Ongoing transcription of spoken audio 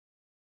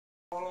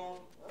Hold on.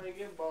 I ain't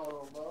getting balled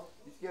on, bro.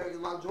 You scared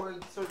because my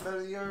Jordan shirt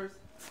better than yours?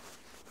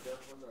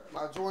 Definitely not.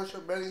 My Jordan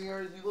shirt better than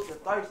yours? You looking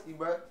thirsty,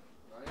 bro. I am.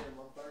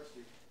 I'm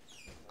thirsty.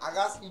 I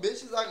got some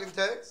bitches I can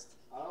text.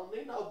 I don't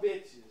need no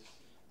bitches.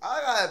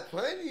 I got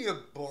plenty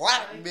of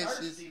black I ain't bitches.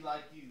 thirsty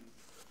like you.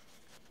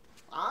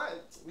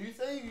 You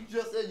say you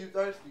just said you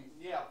thirsty.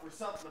 Yeah, for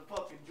something to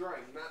fucking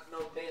drink, not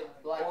no damn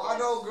black. Well, I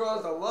know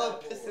girls that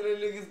love pissing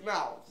in niggas'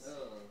 mouths.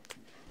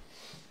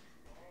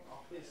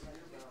 I'll piss in your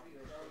mouth.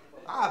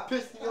 I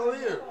pissed in your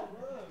ear.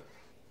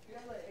 He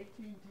got like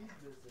 18 teeth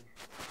missing.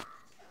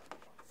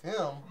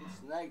 Him?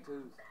 Snake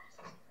tooth.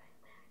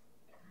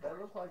 That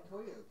looks like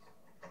twins.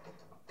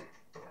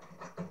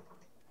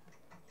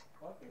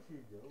 What is he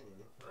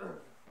doing?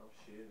 I'm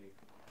shitty.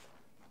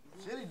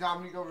 Shitty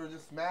Dominique over there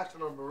just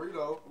smashing a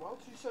burrito. Why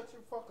don't you shut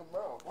your fucking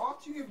mouth? Why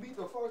don't you get beat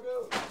the fuck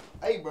up?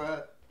 Hey,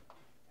 bruh.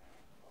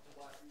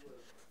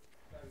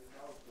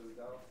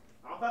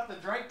 I'm about to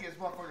drink this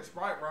motherfucking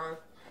Sprite, Ryan.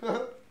 No,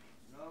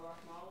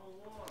 that's my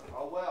only one.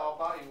 Oh well, I'll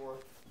buy you one.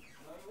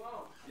 No, you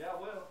won't. Yeah, I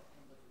will.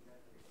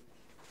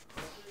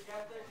 You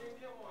got that, you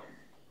get one.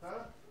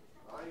 Huh?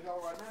 I ain't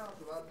going right now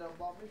because I done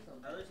bought me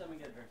some. At least let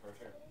me get a drink for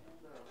sure.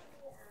 No.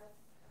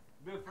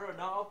 Dude, for real,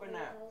 don't open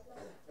that.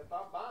 If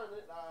I'm buying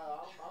it,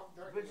 I'm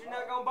drinking. But you're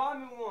not gonna buy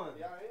me one.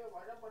 Yeah, I am.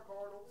 I got my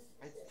card on me.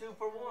 It's 2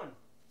 for 1.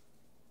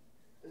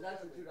 It's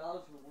actually $2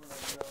 for one of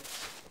them.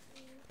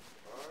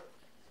 Alright.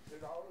 $2.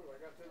 I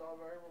got $2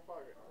 right in my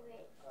pocket.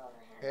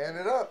 Hand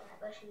it up.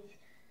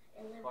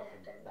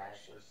 Fucking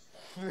bastard.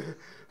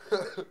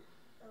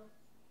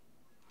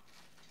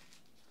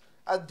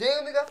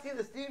 Damn, nigga, I see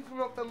the steam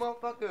come up that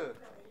motherfucker.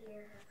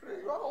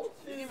 What's wrong?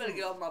 You didn't even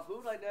get off my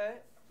food like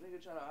that. Nigga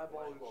trying to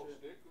eyeball and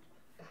shit.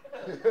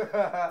 Look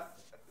at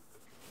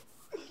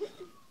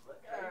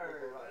her.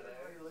 Why the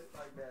hell you look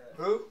like that?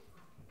 Who?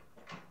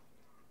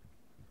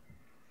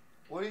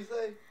 What'd he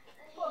say?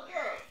 Fuck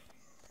up.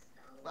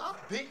 I'll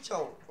beat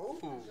you.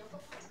 Ooh.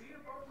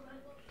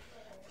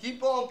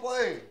 Keep on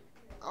playing.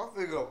 I'll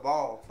figure a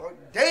ball. Fuck.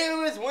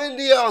 Damn, it's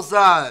windy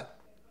outside.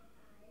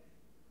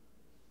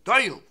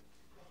 Damn.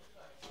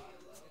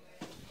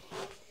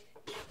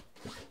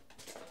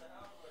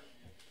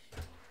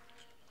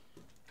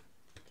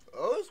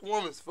 Oh, it's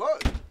warm as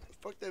fuck.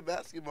 Fuck that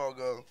basketball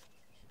go.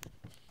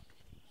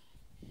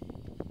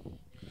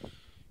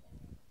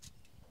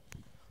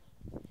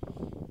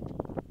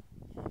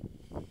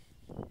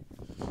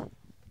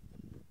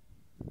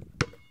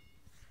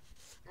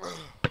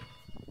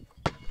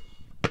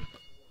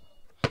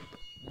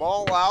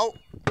 Ball out.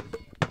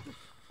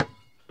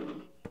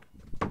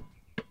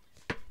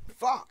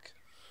 Fuck.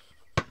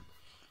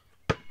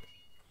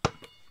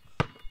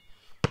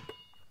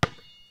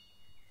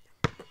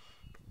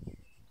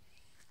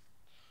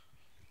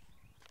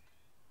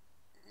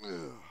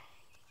 Ugh.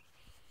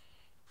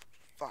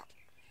 Fuck.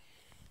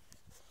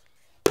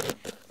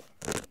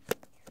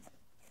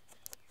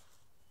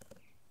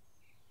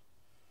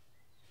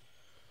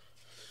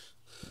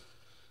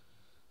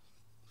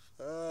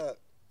 Fuck.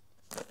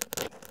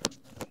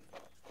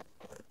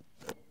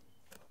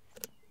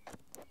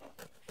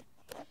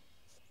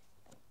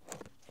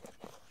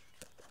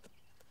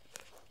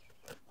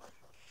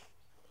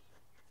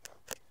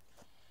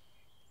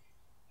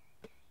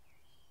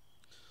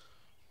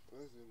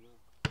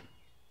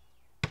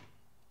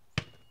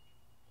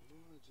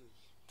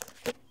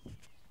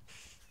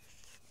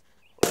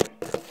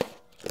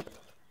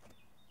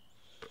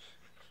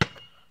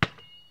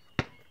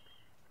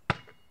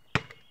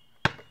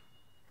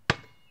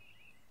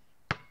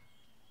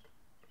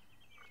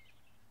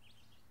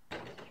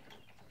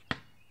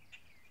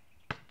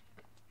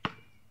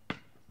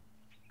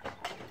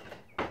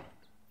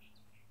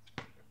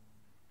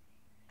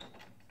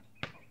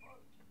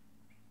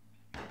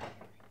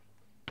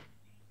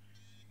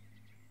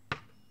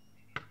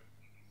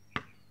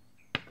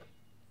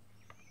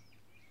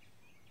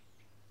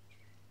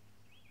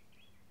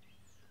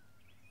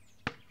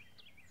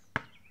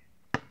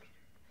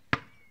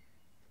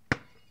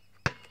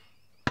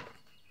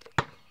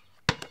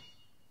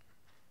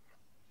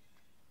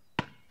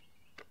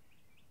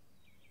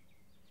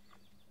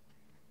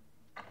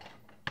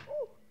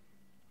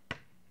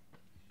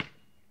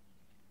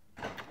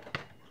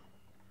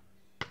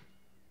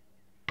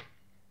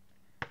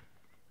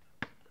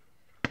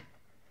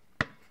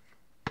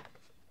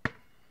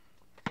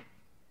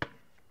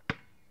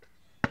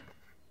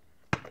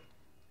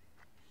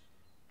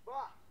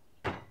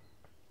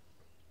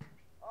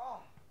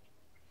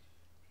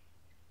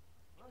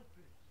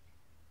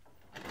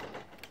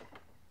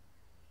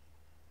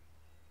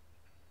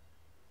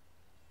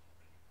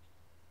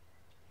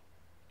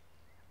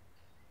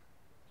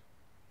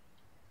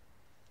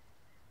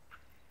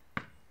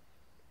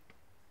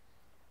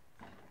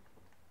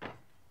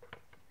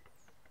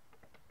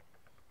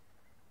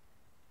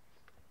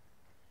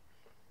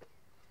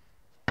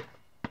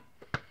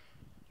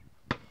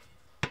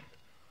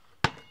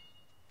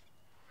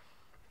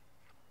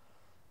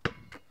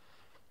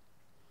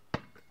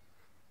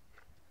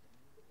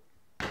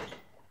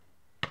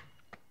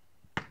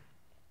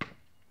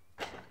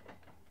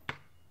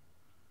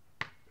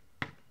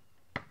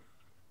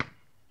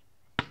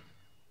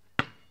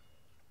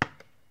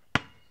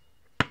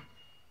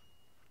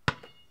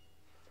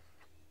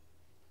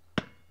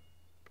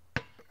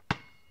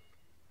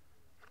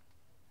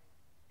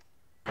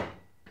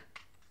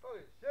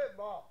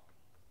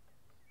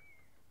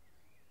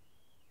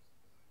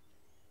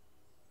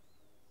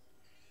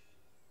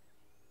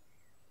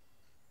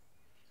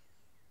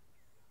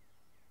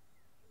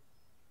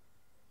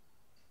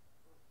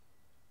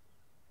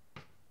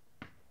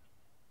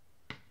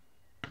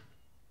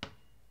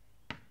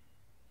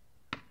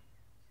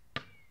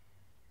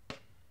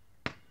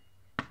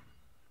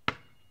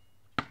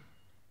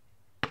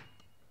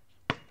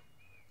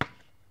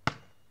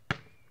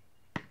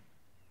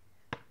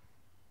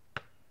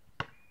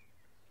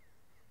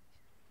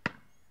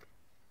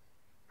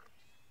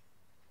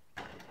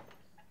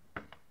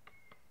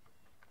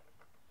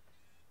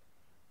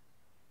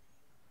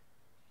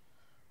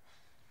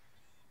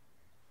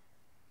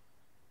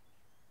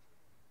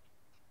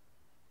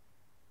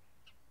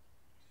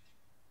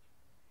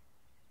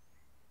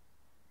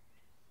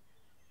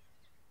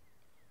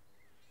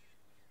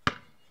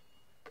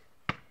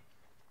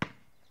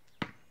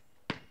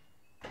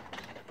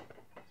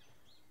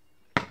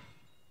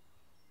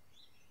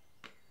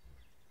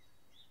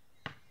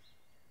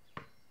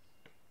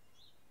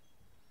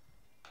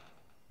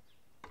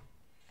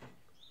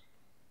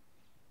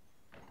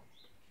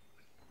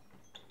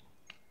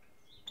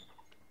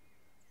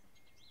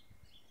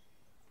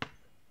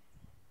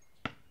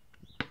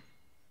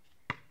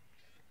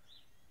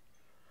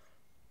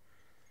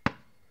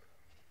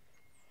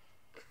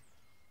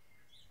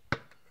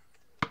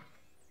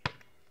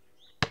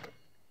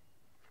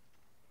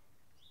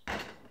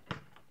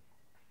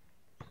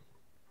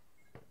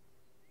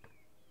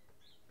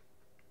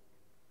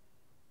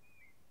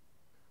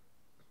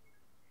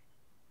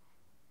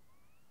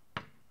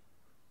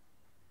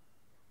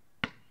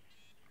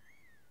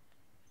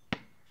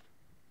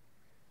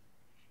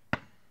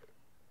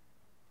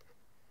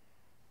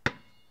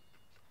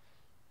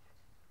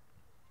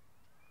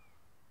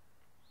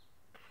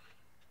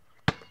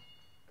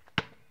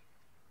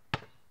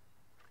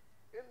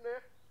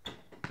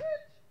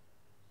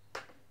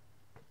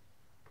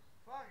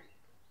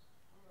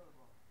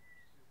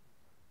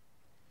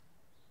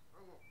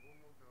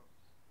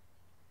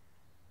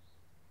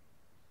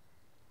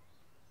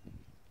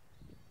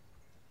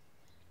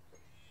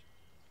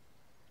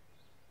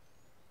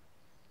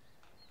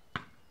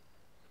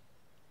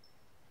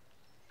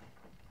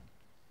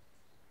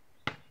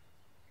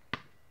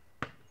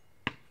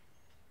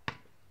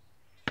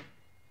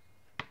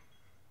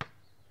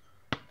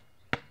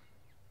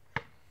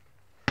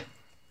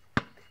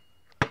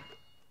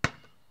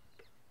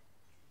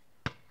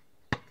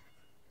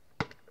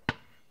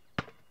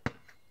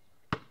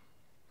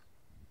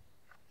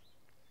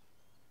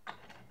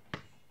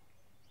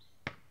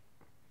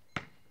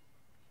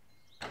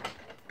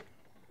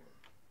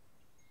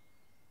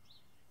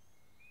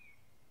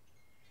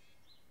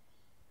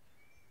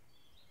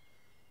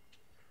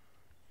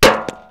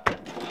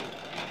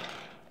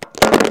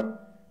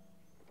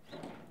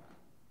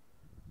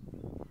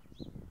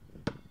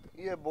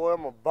 Yeah, boy,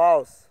 I'm a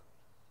boss.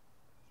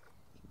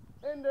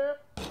 In there.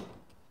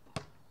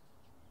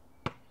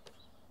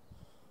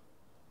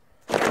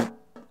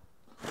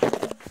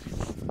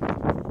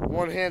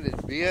 One-handed,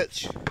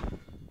 bitch.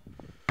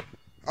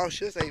 Oh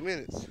shit, it's 8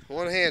 minutes.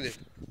 One-handed.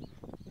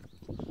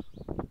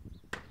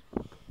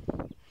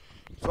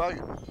 Fuck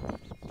it.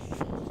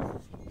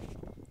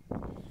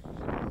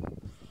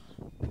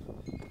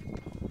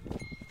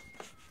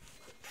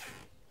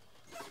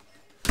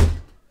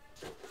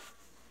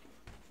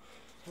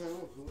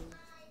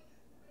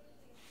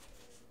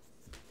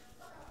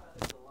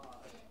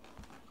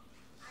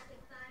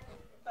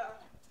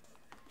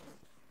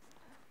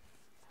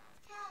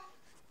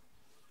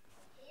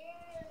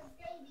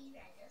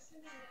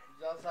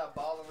 You outside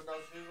balling with no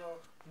shoes on?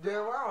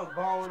 Damn, I was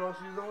balling with no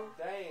shoes on.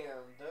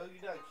 Damn, dude, you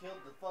done killed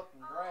the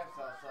fucking grass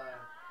outside.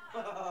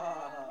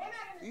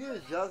 You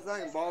just I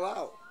can ball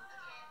out.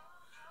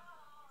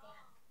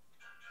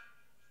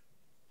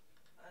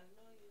 I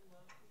know you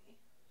love me.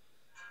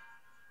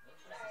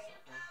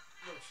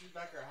 Look, she's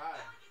back there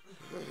hiding.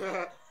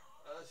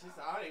 She said,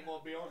 I ain't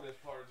gonna be on this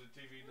part of the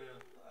TV now.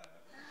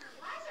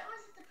 Why is it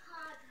always at the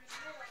pod?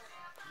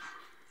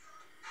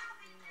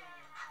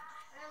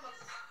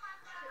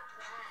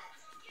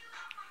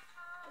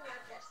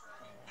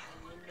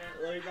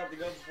 Well, he's about to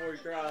go before he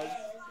cries.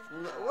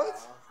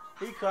 What?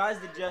 He cries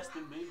to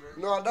Justin Bieber.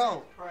 No, I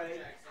don't.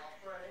 Pray.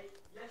 Pray.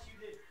 Yes, you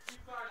did. You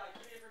cried like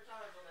 3 different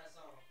times on that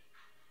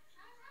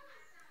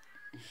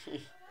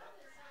song.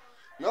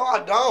 No,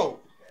 I don't.